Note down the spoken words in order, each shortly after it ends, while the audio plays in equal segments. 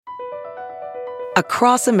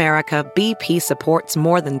Across America, BP supports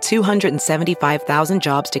more than 275,000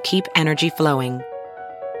 jobs to keep energy flowing.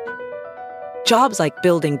 Jobs like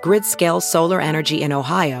building grid-scale solar energy in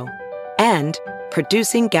Ohio and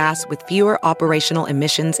producing gas with fewer operational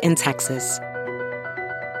emissions in Texas.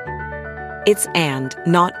 It's and,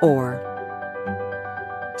 not or.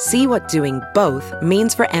 See what doing both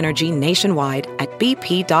means for energy nationwide at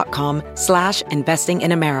bp.com/investing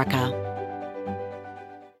in America.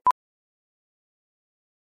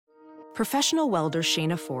 Professional welder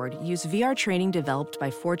Shayna Ford used VR training developed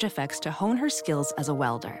by ForgeFX to hone her skills as a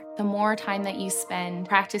welder. The more time that you spend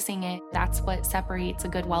practicing it, that's what separates a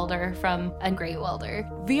good welder from a great welder.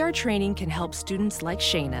 VR training can help students like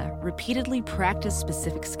Shayna repeatedly practice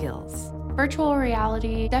specific skills. Virtual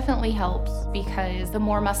reality definitely helps because the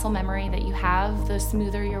more muscle memory that you have, the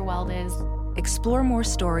smoother your weld is. Explore more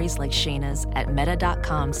stories like Shayna's at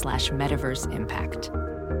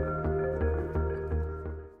meta.com/metaverseimpact.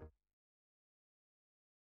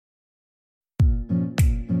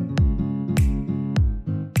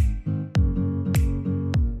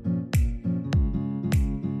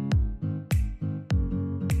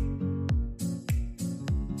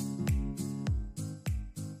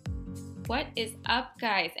 What is up,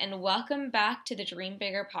 guys, and welcome back to the Dream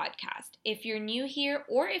Bigger podcast. If you're new here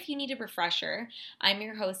or if you need a refresher, I'm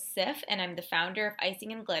your host, Sif, and I'm the founder of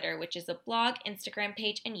Icing and Glitter, which is a blog, Instagram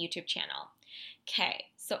page, and YouTube channel. Okay,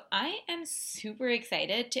 so I am super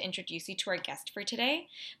excited to introduce you to our guest for today,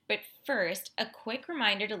 but first, a quick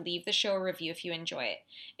reminder to leave the show a review if you enjoy it.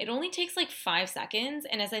 It only takes like 5 seconds,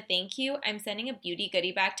 and as a thank you, I'm sending a beauty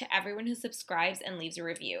goodie bag to everyone who subscribes and leaves a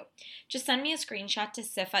review. Just send me a screenshot to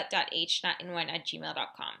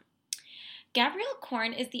sifat.h.nyn@gmail.com. Gabrielle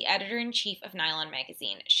Korn is the editor-in-chief of NYLON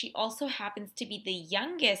magazine. She also happens to be the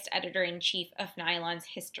youngest editor-in-chief of NYLON's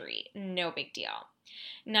history. No big deal.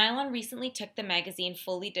 NYLON recently took the magazine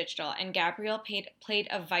fully digital, and Gabrielle played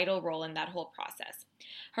a vital role in that whole process.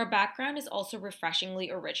 Her background is also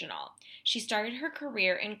refreshingly original. She started her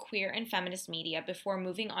career in queer and feminist media before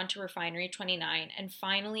moving on to Refinery 29 and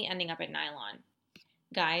finally ending up at NYLON.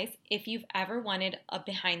 Guys, if you've ever wanted a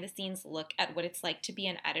behind-the-scenes look at what it's like to be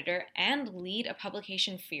an editor and lead a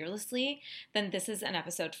publication fearlessly, then this is an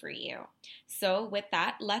episode for you. So with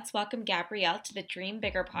that, let's welcome Gabrielle to the Dream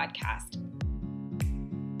Bigger podcast.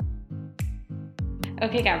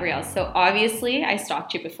 Okay, Gabrielle, so obviously I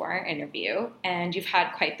stalked you before our interview, and you've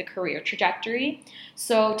had quite the career trajectory.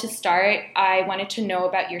 So to start, I wanted to know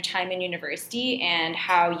about your time in university and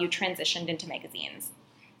how you transitioned into magazines.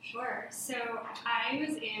 Sure. So I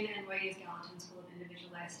was in NYU's Gallatin School of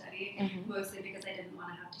Individualized Study, mostly because I didn't want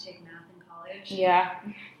to have to take math in college. Yeah,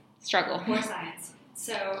 struggle. Or science.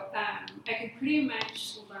 So I could pretty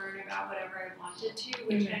much learn about whatever I wanted to,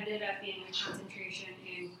 which ended up being a concentration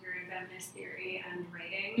in queer and feminist theory and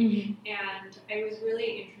writing. And I was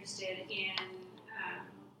really interested in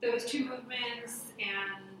those two movements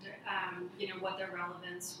and what their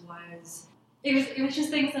relevance was. It was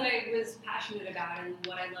just things that I was passionate about and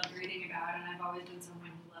what I loved reading about, and I've always been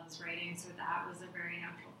someone who loves writing, so that was a very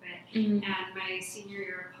natural fit. And my senior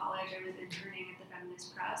year of college, I was interning at the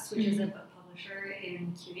Feminist Press, which is a book publisher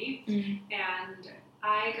in CUNY, and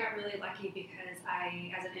I got really lucky because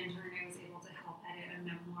as an intern, I was able to help edit a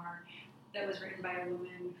memoir that was written by a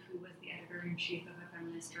woman who was the editor-in-chief of a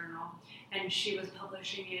feminist journal, and she was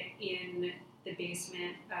publishing it in the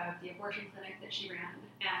basement of the abortion clinic that she ran,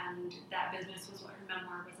 and that business was what her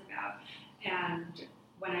memoir was about. And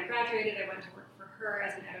when I graduated, I went to work for her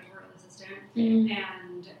as an editorial assistant,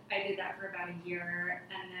 and I did that for about a year,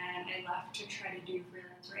 and then I left to try to do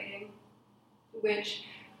freelance writing, which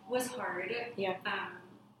was hard. Yeah.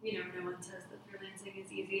 No one says that freelancing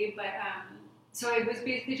is easy, but so I was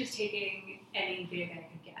basically just taking any gig I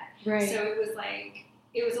could get. Right. So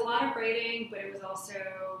it was a lot of writing, but it was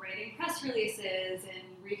also writing press releases and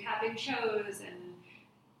recapping shows and,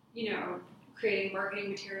 creating marketing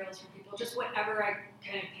materials for people, just whatever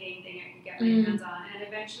kind of paying thing I could get my hands on. And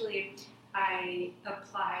eventually I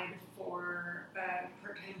applied for a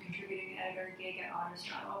part-time contributing editor gig at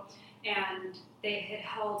Autostraddle, and they had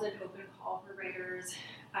held an open call for writers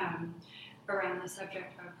around the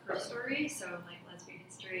subject of her story, so like lesbian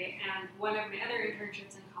history. And one of my other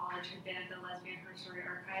internships in college had been at the Lesbian Her Story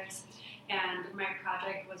Archives, and my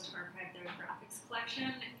project was to archive their graphics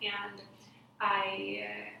collection. And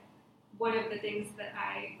one of the things that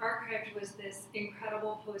I archived was this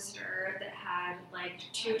incredible poster that had like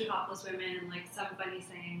 2 topless women and like some funny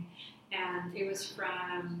saying, and it was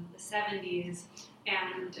from the 70s,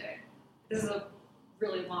 and this is a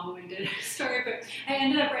really long-winded story, but I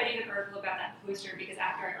ended up writing an article about that poster because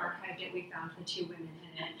after I archived it, we found the 2 women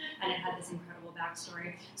in it, and it had this incredible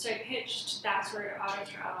backstory. So I pitched that story to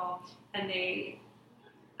Autostraddle, and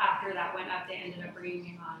after that went up, they ended up bringing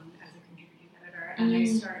me on as a contributing editor, and I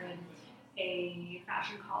started a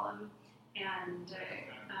fashion column, and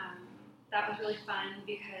that was really fun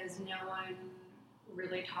because no one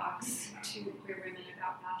really talks to queer women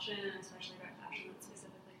about fashion, and especially about fashion that's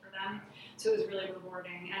specifically for them. So it was really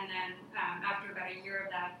rewarding. And then after about a year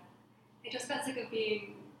of that, I just got sick of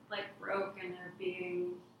being like broke and there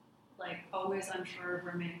being like always unsure of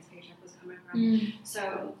where my next paycheck was coming from.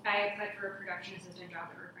 So I applied for a production assistant job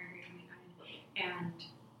at Refinery 29, and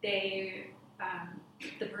they,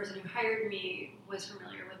 the person who hired me was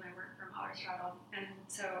familiar with my work from Autostraddle, and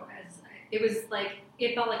so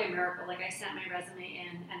it felt like a miracle. Like I sent my resume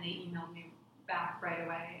in, and they emailed me back right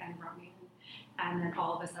away and brought me in. And then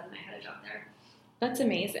all of a sudden I had a job there. That's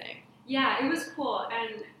amazing. Yeah, it was cool.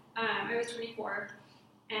 And I was 24,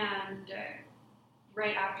 and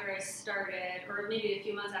right after I started, or maybe a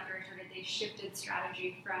few months after I started, they shifted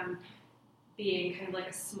strategy from being kind of like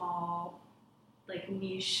a small, like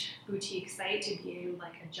niche boutique site to being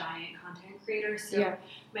like a giant content creator. So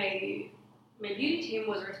my beauty team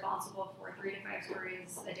was responsible for 3 to 5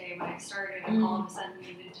 stories a day when I started, and all of a sudden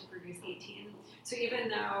we needed to produce 18. So even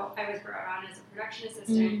though I was brought on as a production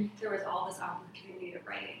assistant, there was all this opportunity to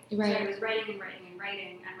write. Right. So I was writing, and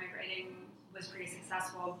my writing was pretty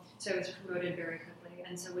successful, so I was promoted very quickly.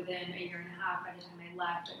 And so within a year and a half, by the time I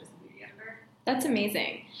left, I was the beauty editor. That's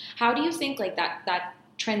amazing. How do you think like that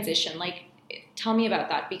transition, like tell me about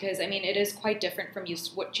that, because I mean it is quite different from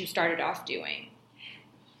what you started off doing.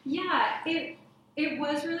 Yeah, it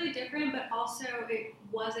was really different, but also it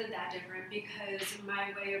wasn't that different because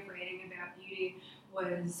my way of writing about beauty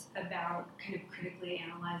was about kind of critically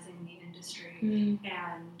analyzing the industry,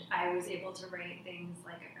 and I was able to write things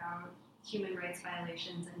like about human rights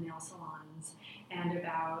violations in nail salons, and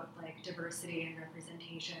about like diversity and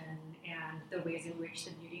representation, and the ways in which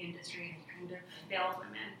the beauty industry had kind of failed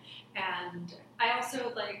women. And I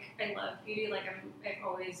also I love beauty. Like I've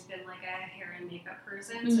always been like a hair and makeup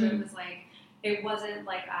person, so it was like it wasn't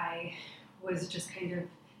like I was just kind of,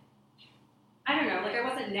 I don't know, like I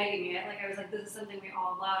wasn't negging it. Like I was like, this is something we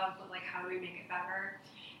all love, but like how do we make it better?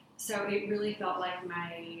 So it really felt like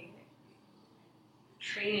my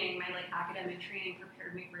training, my like academic training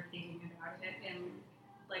prepared me for thinking about it in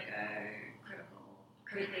like a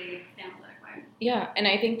critically analytic way. Yeah, and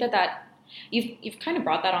I think that you've kind of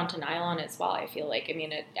brought that onto NYLON as well. I feel like, I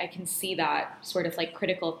mean, I can see that sort of like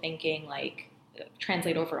critical thinking like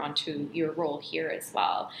translate over onto your role here as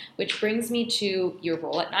well, which brings me to your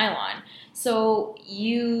role at NYLON. So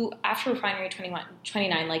you, after Refinery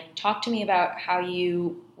 29, like talk to me about how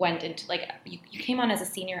you went into, like you came on as a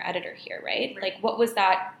senior editor here, right? Like what was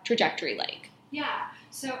that trajectory like? Yeah,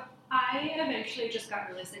 so I eventually just got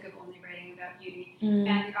really sick of only writing about beauty,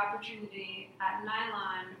 and the opportunity at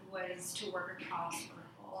NYLON was to work across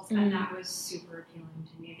verticals, and that was super appealing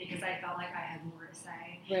to me because I felt like I had more to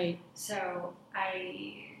say. Right. So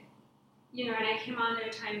and I came on at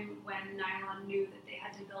a time when NYLON knew that they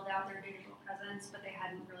had to build out their digital presence, but they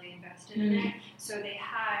hadn't really invested in it. So they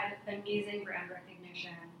had amazing brand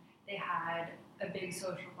recognition, they had a big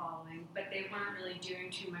social following, but they weren't really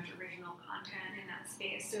doing too much original content in that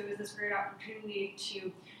space. So it was this great opportunity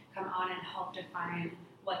to come on and help define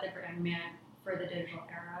what the brand meant for the digital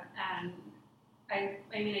era. And I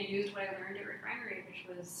used what I learned at Refinery, which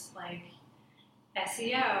was like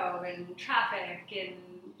SEO and traffic and,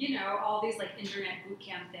 all these like internet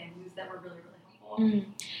bootcamp things that were really, really helpful.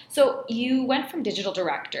 So you went from digital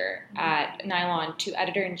director at NYLON to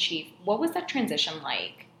editor-in-chief. What was that transition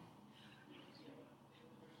like?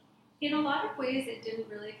 In a lot of ways, it didn't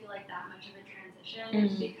really feel like that much of a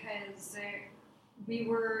transition because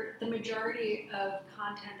the majority of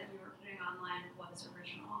content that we were putting online was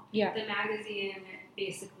original. Yeah. The magazine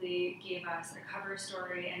basically gave us a cover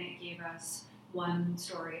story, and it gave us one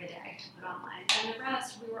story a day to put online. And the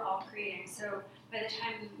rest we were all creating. So by the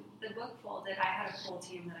time the book folded, I had a full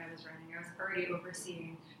team that I was running. I was already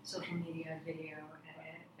overseeing social media, video,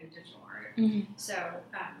 edit, and digital art. So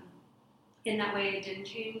in that way, it didn't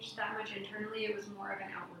change that much internally. It was more of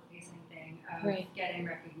an outward-facing thing of getting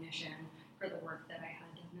recognition for the work that I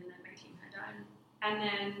had done and that my team had done. And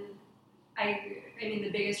then, the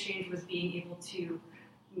biggest change was being able to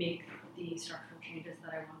make the structural changes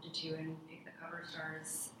that I wanted to and make the cover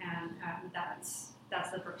stars. And that's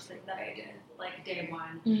the first thing that I did. Like day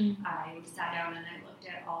one, I sat down and I looked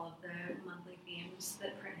at all of the monthly themes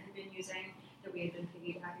that print had been using, that we had been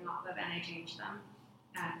piggybacking off of, and I changed them.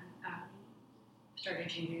 And started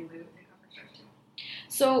changing the way we pick cover stars too.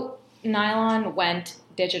 So NYLON went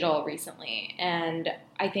digital recently, and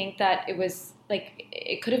I think that it was like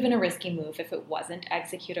it could have been a risky move if it wasn't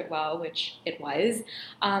executed well, which it was.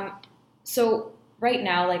 So right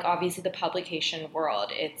now, like obviously the publication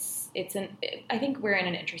world, I think we're in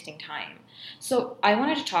an interesting time. So I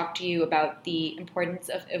wanted to talk to you about the importance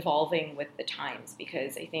of evolving with the times,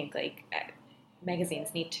 because I think like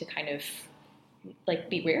magazines need to kind of like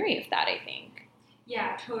be wary of that, I think.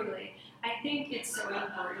 Yeah, totally. I think it's so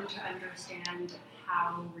important to understand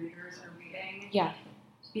how readers are reading. Yeah.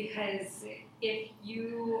 Because if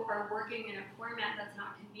you are working in a format that's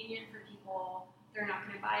not convenient for people, they're not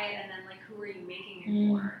going to buy it, and then like who are you making it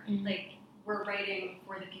for? Like we're writing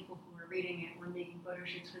for the people who are reading it, we're making photo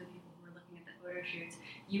shoots for the people who are looking at the photo shoots.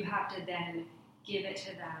 You have to then give it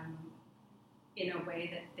to them in a way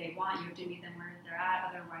that they want. You have to meet them where they're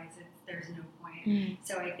at, otherwise there's no point.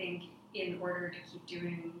 So I think in order to keep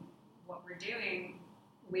doing what we're doing,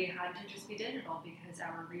 we had to just be digital because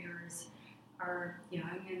our readers are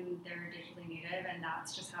young and they're digitally native, and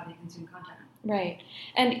that's just how they consume content. Right.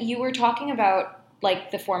 And you were talking about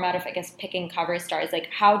like the format of, I guess, picking cover stars. Like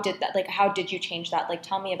how did you change that? Like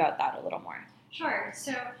tell me about that a little more. Sure.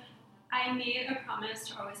 So I made a promise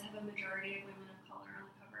to always have a majority of women of color on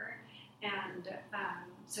the cover, and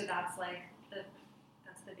so that's like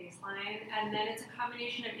that's the baseline. And then it's a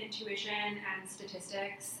combination of intuition and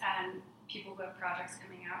statistics and people who have projects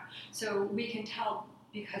coming out. So we can tell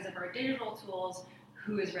because of our digital tools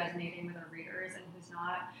who is resonating with our readers and who's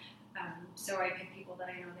not. So I pick people that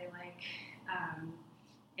I know they like,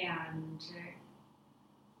 and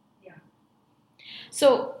yeah.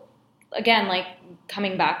 So again, like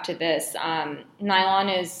coming back to this,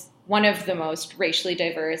 NYLON is one of the most racially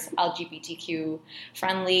diverse, LGBTQ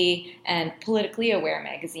friendly, and politically aware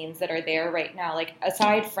magazines that are there right now. Like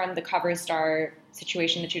aside from the cover star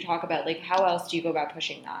situation that you talk about, like how else do you go about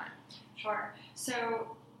pushing that? Sure.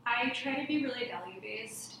 So I try to be really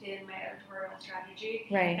value-based in my editorial strategy,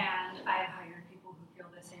 right. And I've hired people who feel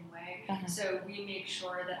the same way. So we make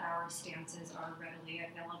sure that our stances are readily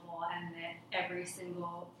available and that every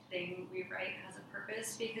single thing we write has a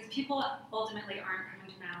purpose, because people ultimately aren't coming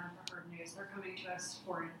to NYLON for hard news. They're coming to us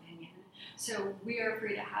for an opinion. So we are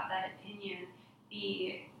free to have that opinion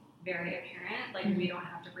be very apparent. Like we don't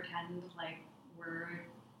have to pretend like we're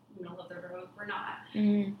middle of the road, we're not.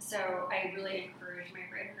 So I really encourage my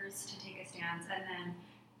writers to take a stance, and then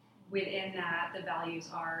within that, the values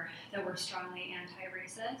are that we're strongly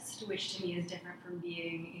anti-racist, which to me is different from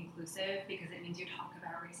being inclusive, because it means you talk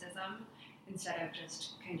about racism instead of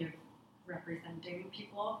just kind of representing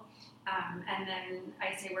people. And then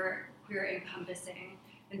I say we're queer encompassing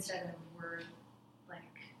instead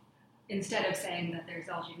of saying that there's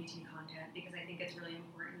LGBT content, because I think it's really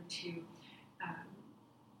important to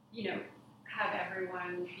have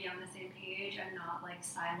everyone be on the same page and not like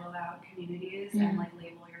silo out communities and like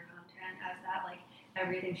label your content as that. Like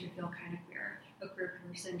everything should feel kind of queer. A queer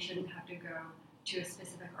person shouldn't have to go to a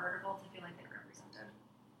specific article to feel like they're represented.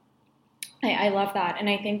 I love that. And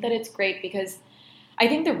I think that it's great because I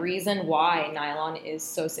think the reason why NYLON is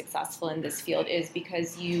so successful in this field is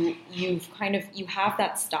because you have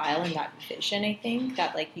that style and that vision, I think,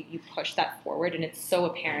 that like you push that forward, and it's so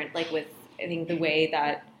apparent, like with, I think, the way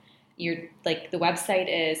that you're like the website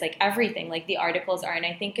is, like everything, like the articles are, and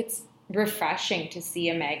I think it's refreshing to see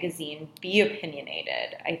a magazine be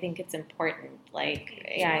opinionated. I think it's important.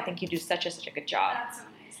 Like, yeah, I think you do such a good job. That's so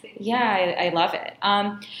nice. Thank you. Yeah, I love it.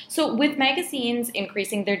 So with magazines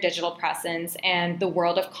increasing their digital presence and the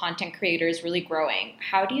world of content creators really growing,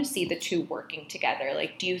 how do you see the two working together?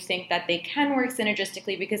 Like, do you think that they can work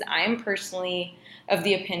synergistically? Because I'm personally of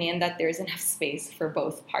the opinion that there's enough space for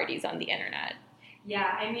both parties on the internet.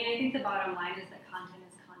 Yeah, I mean, I think the bottom line is that content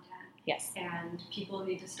is content. Yes. And people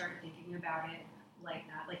need to start thinking about it like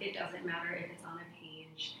that. Like, it doesn't matter if it's on a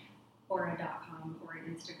page or a .com or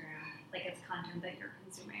an Instagram. Like, it's content that you're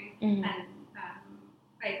consuming. And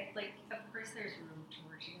of course, there's room to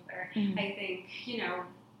work together. I think,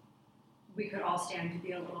 we could all stand to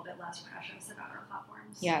be a little bit less precious about our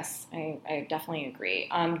platforms. Yes, I definitely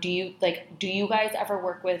agree. Do you guys ever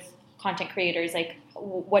work with content creators? Like,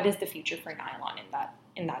 what is the future for NYLON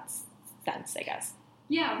in that sense, I guess?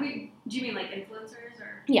 Yeah, do you mean like influencers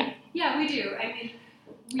or? Yeah. Yeah, we do. I mean,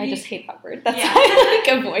 I just hate that word. That's why I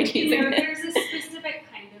like avoid using it. There's a specific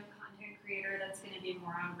kind of content creator that's going to be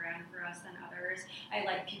more on brand for us than others. I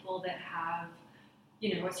like people that have,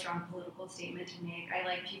 a strong political statement to make. I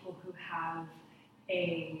like people who have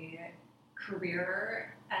a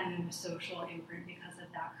career and a social imprint because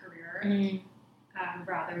of that career.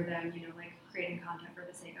 rather than, like creating content for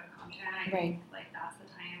the sake of content. I think like that's the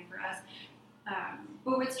time for us.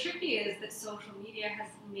 But what's tricky is that social media has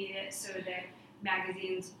made it so that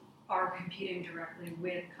magazines are competing directly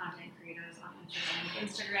with content creators on Instagram.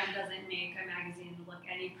 Instagram doesn't make a magazine look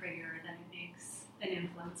any prettier than it makes an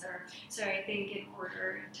influencer. So I think in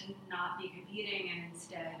order to not be competing and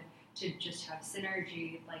instead to just have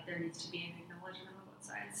synergy, like there needs to be an acknowledgement on both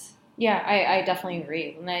sides. Yeah, I definitely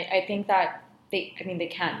agree. And I think that they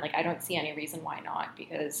can. Like, I don't see any reason why not,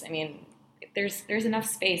 because, I mean, there's enough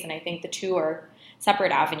space, and I think the two are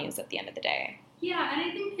separate avenues at the end of the day. Yeah, and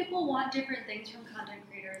I think people want different things from content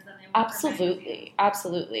creators than they want from magazines.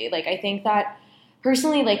 Absolutely. Like, I think that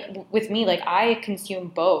personally, like with me, like I consume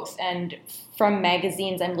both, and from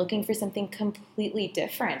magazines, I'm looking for something completely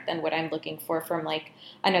different than what I'm looking for from like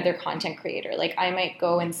another content creator. Like I might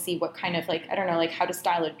go and see what kind of like, I don't know, like how to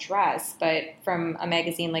style a dress, but from a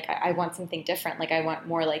magazine, like I want something different. Like I want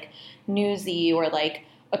more like newsy or like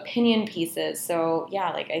opinion pieces. So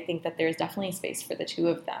yeah, like I think that there's definitely space for the two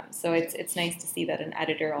of them. So it's nice to see that an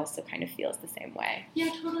editor also kind of feels the same way.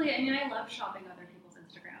 Yeah, totally. I mean, I love shopping other people's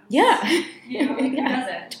Instagrams. Yeah. Who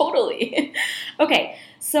doesn't? Totally. Okay.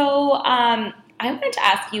 So I wanted to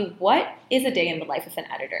ask you, what is a day in the life of an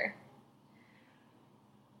editor?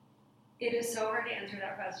 It is so hard to answer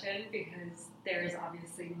that question because there's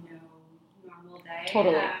obviously no normal day.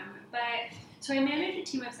 Totally. So I manage a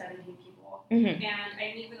team of 17 people, Mm-hmm. and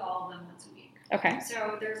I meet with all of them once a week. Okay.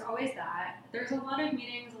 So there's always that. There's a lot of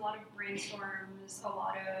meetings, a lot of brainstorms, a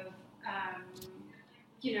lot of,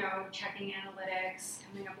 checking analytics,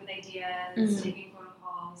 coming up with ideas, Mm-hmm. taking phone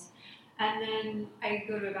calls. And then I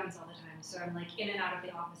go to events all the time. So I'm like in and out of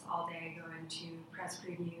the office all day, going to press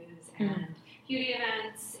previews and beauty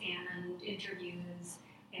events and interviews.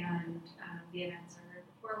 And the events are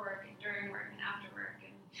before work and during work and after work.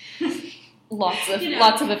 And Lots of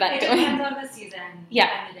event It going. depends on the season and the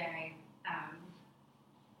day.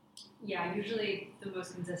 Usually the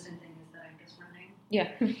most consistent thing is that I'm just running.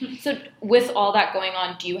 Yeah. So with all that going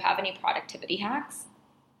on, do you have any productivity hacks?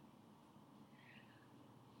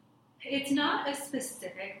 It's not a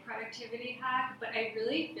specific productivity hack, but I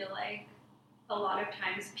really feel like a lot of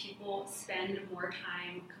times people spend more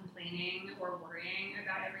time complaining or worrying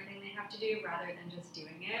about everything they have to do rather than just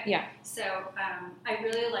doing it. Yeah. So I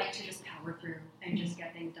really like to just power through and just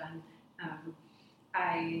get things done.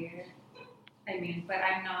 But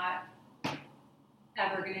I'm not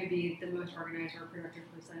ever going to be the most organized or productive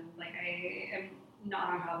person. Like I am not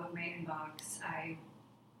on top of my inbox. I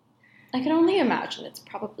can only imagine it's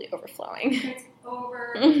probably overflowing. It's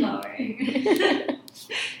overflowing.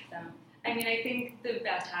 I think the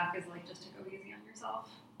best hack is like just to go easy on yourself.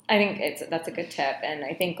 I think that's a good tip, and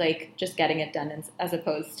I think like just getting it done as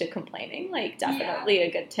opposed to complaining, like definitely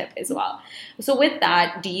a good tip as well. So with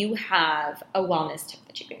that, do you have a wellness tip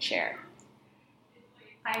that you can share?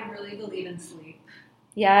 I really believe in sleep.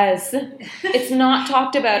 Yes, it's not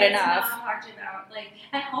talked about enough. It's not talked about.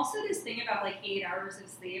 And also this thing about 8 hours of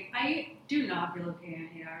sleep. I do not feel okay on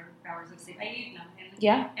 8 hours of sleep. I need nothing.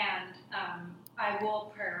 Yeah. And I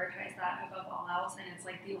will prioritize that above all else, and it's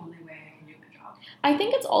the only way I can do my job. I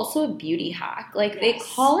think it's also a beauty hack. They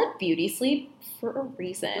call it beauty sleep for a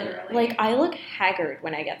reason. Literally. I look haggard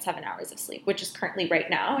when I get 7 hours of sleep, which is currently right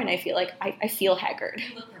now, and I feel like I feel haggard.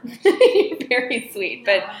 You look perfect. You're very sweet, No,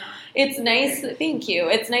 but I'm not. it's nice. Thank you.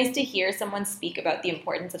 It's nice to hear someone speak about the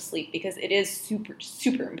importance of sleep because it is super,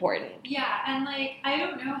 super important. Yeah, and I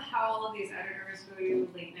don't know how all of these editors go to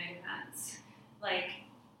late night events.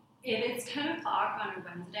 If it's 10 o'clock on a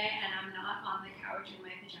Wednesday and I'm not on the couch in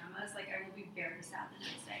my pajamas, I will be very sad the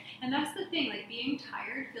next day. And that's the thing, being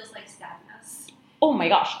tired feels like sadness. Oh my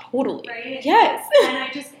gosh, totally. Right? Yes. And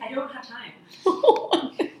I don't have time.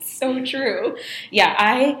 It's so true. Yeah,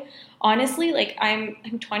 I honestly, I'm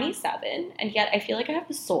 27, and yet I feel like I have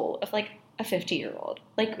the soul of a 50-year-old.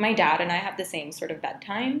 My dad and I have the same sort of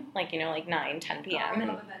bedtime, 9, 10 p.m. I and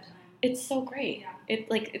love a bedtime. it's so great. Yeah.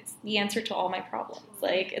 It's the answer to all my problems.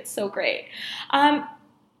 It's so great. And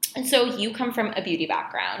so you come from a beauty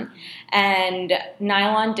background, and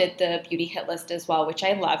NYLON did the beauty hit list as well, which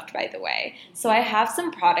I loved, by the way. So I have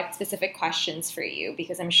some product-specific questions for you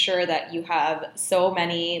because I'm sure that you have so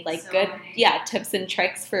many tips and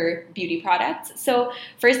tricks for beauty products. So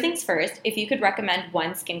first things first, if you could recommend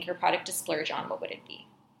one skincare product to splurge on, what would it be?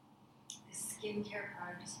 A skincare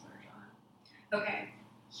product to splurge on. Okay,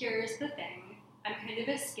 here's the thing. I'm kind of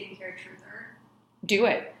a skincare truther. Do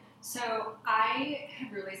it. So I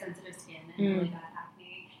have really sensitive skin and really bad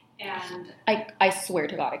acne, and I swear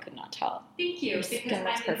to God I could not tell. thank you, Your skin because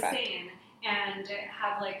looks I'm perfect. insane, and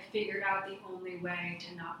have like figured out the only way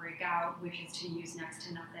to not break out, which is to use next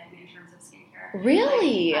to nothing in terms of skincare.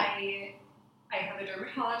 Really? Like, I have a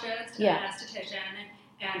dermatologist and an esthetician,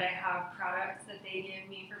 and I have products that they give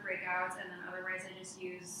me for breakouts, and then otherwise I just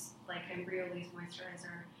use like Embryo-Lease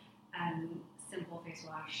moisturizer and simple face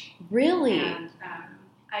wash. Really? And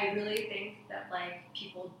I really think that like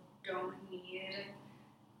people don't need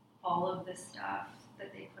all of the stuff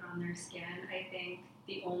that they put on their skin. I think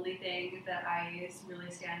the only thing that I really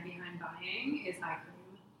stand behind buying is eye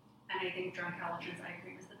cream. And I think Drunk Elephant's eye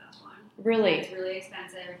cream is the best one. Really? And it's really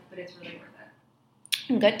expensive, but it's really worth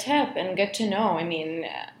it. Good tip and good to know. I mean,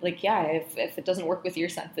 like, yeah, if it doesn't work with your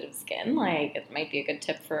sensitive skin, like, it might be a good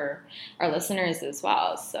tip for our listeners as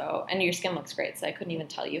well. So, and your skin looks great, so I couldn't even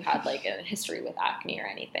tell you had, like, a history with acne or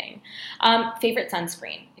anything. Favorite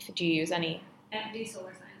sunscreen? Do you use any? MD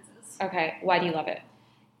Solar Sciences. Okay. Why do you love it?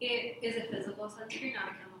 It is a physical sunscreen, not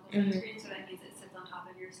a chemical sunscreen, so that means it sits on top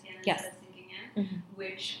of your skin instead of sinking in,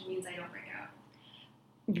 which means I don't break out.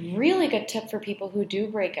 Really good tip for people who do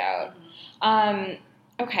break out.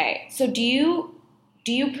 Okay, so do you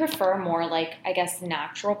prefer more, like, I guess,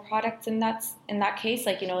 natural products in that case,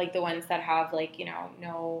 like, you know, like the ones that have, like, you know,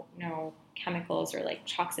 no chemicals or like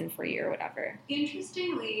toxin free or whatever?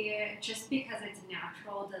 Interestingly, just because it's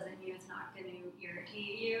natural doesn't mean it's not going to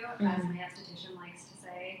irritate you, as my esthetician likes to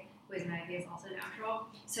say. Wismag is also natural.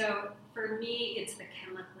 So for me, it's the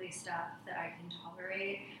chemically stuff that I can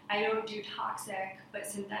tolerate. I don't do toxic, but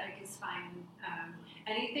synthetic is fine.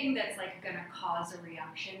 Anything that's like going to cause a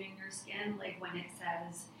reaction in your skin, like when it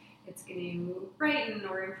says it's going to brighten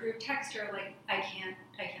or improve texture, like I can't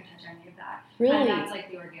touch any of that. Really? And that's like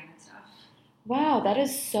the organic stuff. Wow, that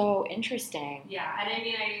is so interesting. Yeah, and I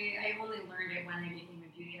mean, I only learned it when I became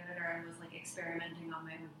a beauty editor and was like experimenting on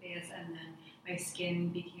my own face, and then my skin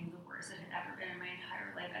became the worst it had ever been in my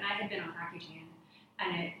entire life. And I had been on Accutane,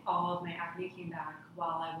 and all of my acne came back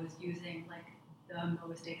while I was using like the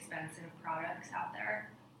most expensive products out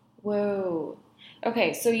there. Whoa.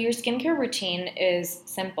 Okay, so your skincare routine is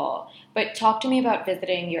simple, but talk to me about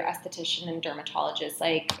visiting your esthetician and dermatologist.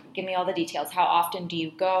 Like, give me all the details. How often do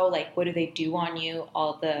you go? Like, what do they do on you?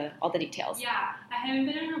 All the details. Yeah, I haven't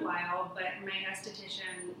been in a while, but my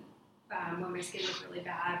esthetician, when my skin was really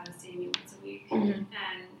bad, was seeing me once a week, and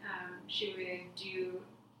she would do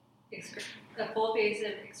a full face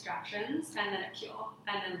of extractions and then a peel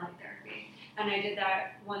and then light therapy. And I did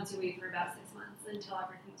that once a week for about 6 months until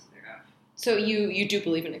everything was cleared up. So you do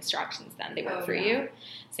believe in extractions then? They work for you?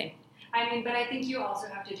 Same. I mean, but I think you also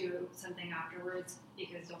have to do something afterwards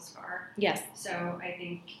because you'll scar. Yes. So I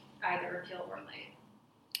think either a peel or light.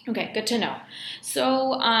 Okay, good to know.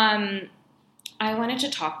 So I wanted to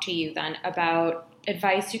talk to you then about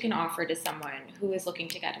advice you can offer to someone who is looking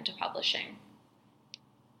to get into publishing.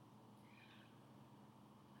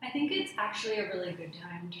 I think it's actually a really good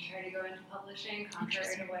time to try to go into publishing,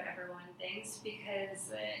 contrary to what everyone thinks,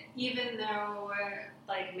 because even though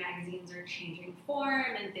like magazines are changing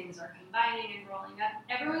form and things are combining and rolling up,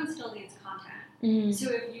 everyone still needs content. So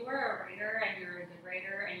if you are a writer and you're a good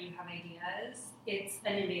writer and you have ideas, it's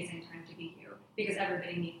an amazing time to be you, because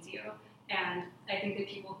everybody needs you. And I think that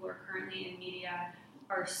people who are currently in media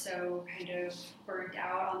are so kind of burnt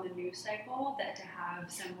out on the news cycle that to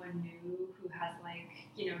have someone new who has like,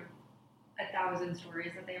 you know, 1,000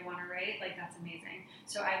 stories that they want to write, like that's amazing.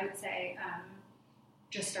 So I would say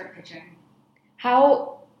just start pitching.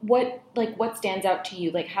 What stands out to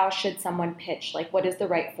you? Like, how should someone pitch? Like, what is the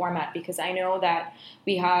right format? Because I know that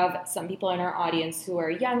we have some people in our audience who are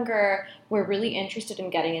younger, who are really interested in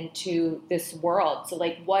getting into this world. So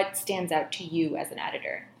like, what stands out to you as an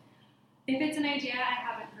editor? If it's an idea I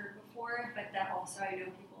haven't heard before, but that also I know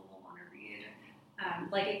people will want to read.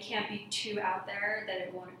 Like, it can't be too out there that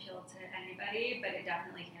it won't appeal to anybody, but it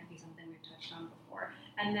definitely can't be something we've touched on before.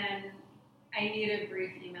 And then I need a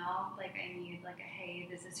brief email. Like, I need like a, hey,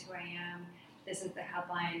 this is who I am. This is the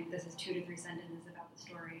headline. This is 2 to 3 sentences about the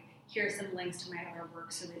story. Here's some links to my other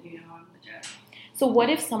work so that you know I'm legit. So what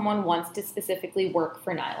if someone wants to specifically work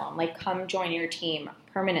for NYLON? Like, come join your team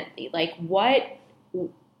permanently. Like, what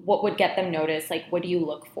would get them noticed? Like, what do you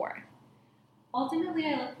look for? Ultimately,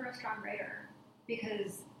 I look for a strong writer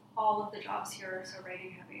because all of the jobs here are so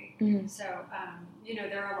writing heavy. So, you know,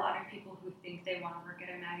 there are a lot of people who think they want to work at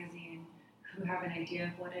a magazine who have an idea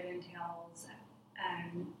of what it entails,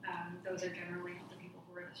 and those are generally not the people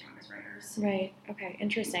who are the strongest writers. Right. Okay.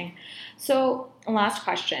 Interesting. So, last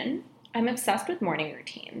question. I'm obsessed with morning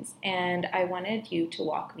routines, and I wanted you to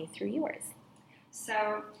walk me through yours.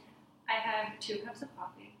 So, I have 2 cups of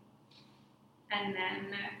coffee, and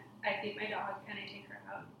then I feed my dog and I take her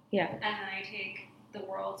out. Yeah. And then I take the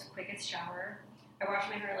world's quickest shower. I wash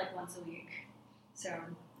my hair like once a week. So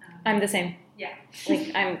I'm the same. Yeah.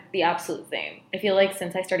 Like, I'm the absolute same. I feel like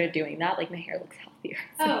since I started doing that, like, my hair looks healthier.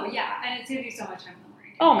 Oh, yeah. And it saves you so much time in the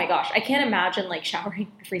morning. Oh, my gosh. I can't imagine, like,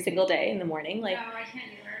 showering every single day in the morning. Like, no, I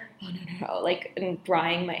can't either. Oh, no. Like, and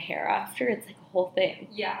drying my hair after, it's, like, a whole thing.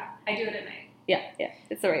 Yeah. I do it at night. Yeah.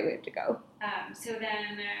 It's the right way to go. So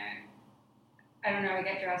then, I don't know, I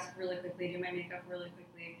get dressed really quickly, do my makeup really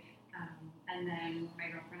quickly, and then my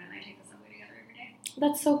girlfriend and I take the subway together every day.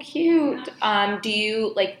 That's so cute. Do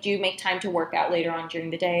you make time to work out later on during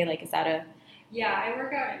the day? Like, is that a... Yeah, I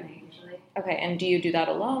work out at night usually. Okay, and do you do that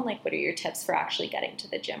alone? Like, what are your tips for actually getting to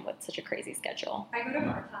the gym with such a crazy schedule? I go to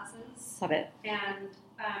bar classes. Love it. And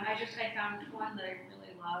I found one that I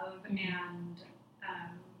really love, and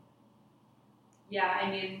yeah, I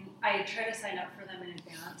mean, I try to sign up for them in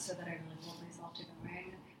advance so that I really hold myself to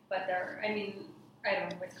going. But I don't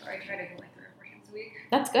know what's called. I try to go like 3 or 4 times a week.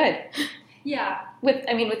 That's good. Yeah.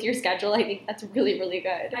 With your schedule, I think that's really, really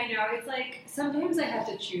good. I know. It's like sometimes I have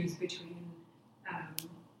to choose between.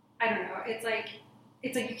 I don't know. It's like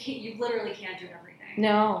you literally can't do everything.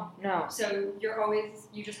 No. So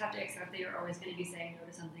you just have to accept that you're always going to be saying no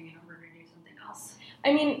to something in order to do something else.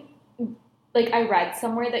 I mean, like, I read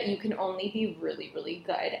somewhere that you can only be really, really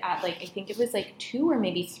good at, like, I think it was like 2 or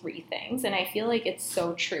maybe 3 things, and I feel like it's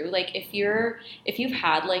so true. Like, if you've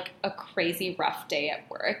had like a crazy rough day at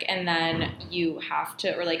work, and then you have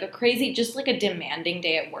to, or like a crazy, just like a demanding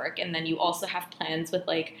day at work, and then you also have plans with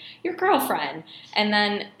like your girlfriend, and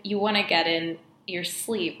then you want to get in your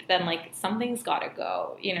sleep, then like something's got to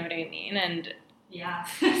go. You know what I mean? And yeah,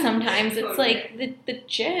 sometimes it's totally. like the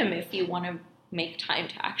gym, if you want to make time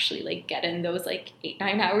to actually like get in those like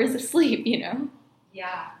 8-9 hours of sleep, you know?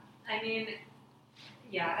 Yeah. I mean,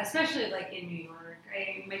 yeah, especially like in New York.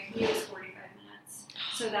 My commute is 45 minutes.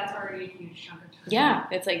 So that's already a huge chunk of time. Yeah,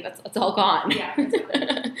 it's like it's all gone. Yeah,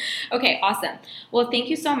 exactly. Okay, awesome. Well, thank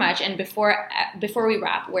you so much. And before we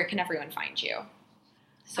wrap, where can everyone find you?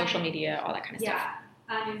 Social media, all that kind of stuff.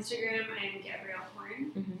 Yeah. On Instagram, I'm Gabrielle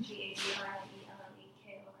Korn, Mm-hmm. GABRLELLEKORN.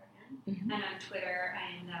 Mm-hmm. And on Twitter,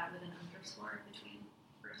 I am that with an underscore between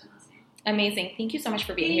first and last name. Amazing. Thank you so much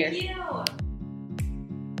for being here. Thank you.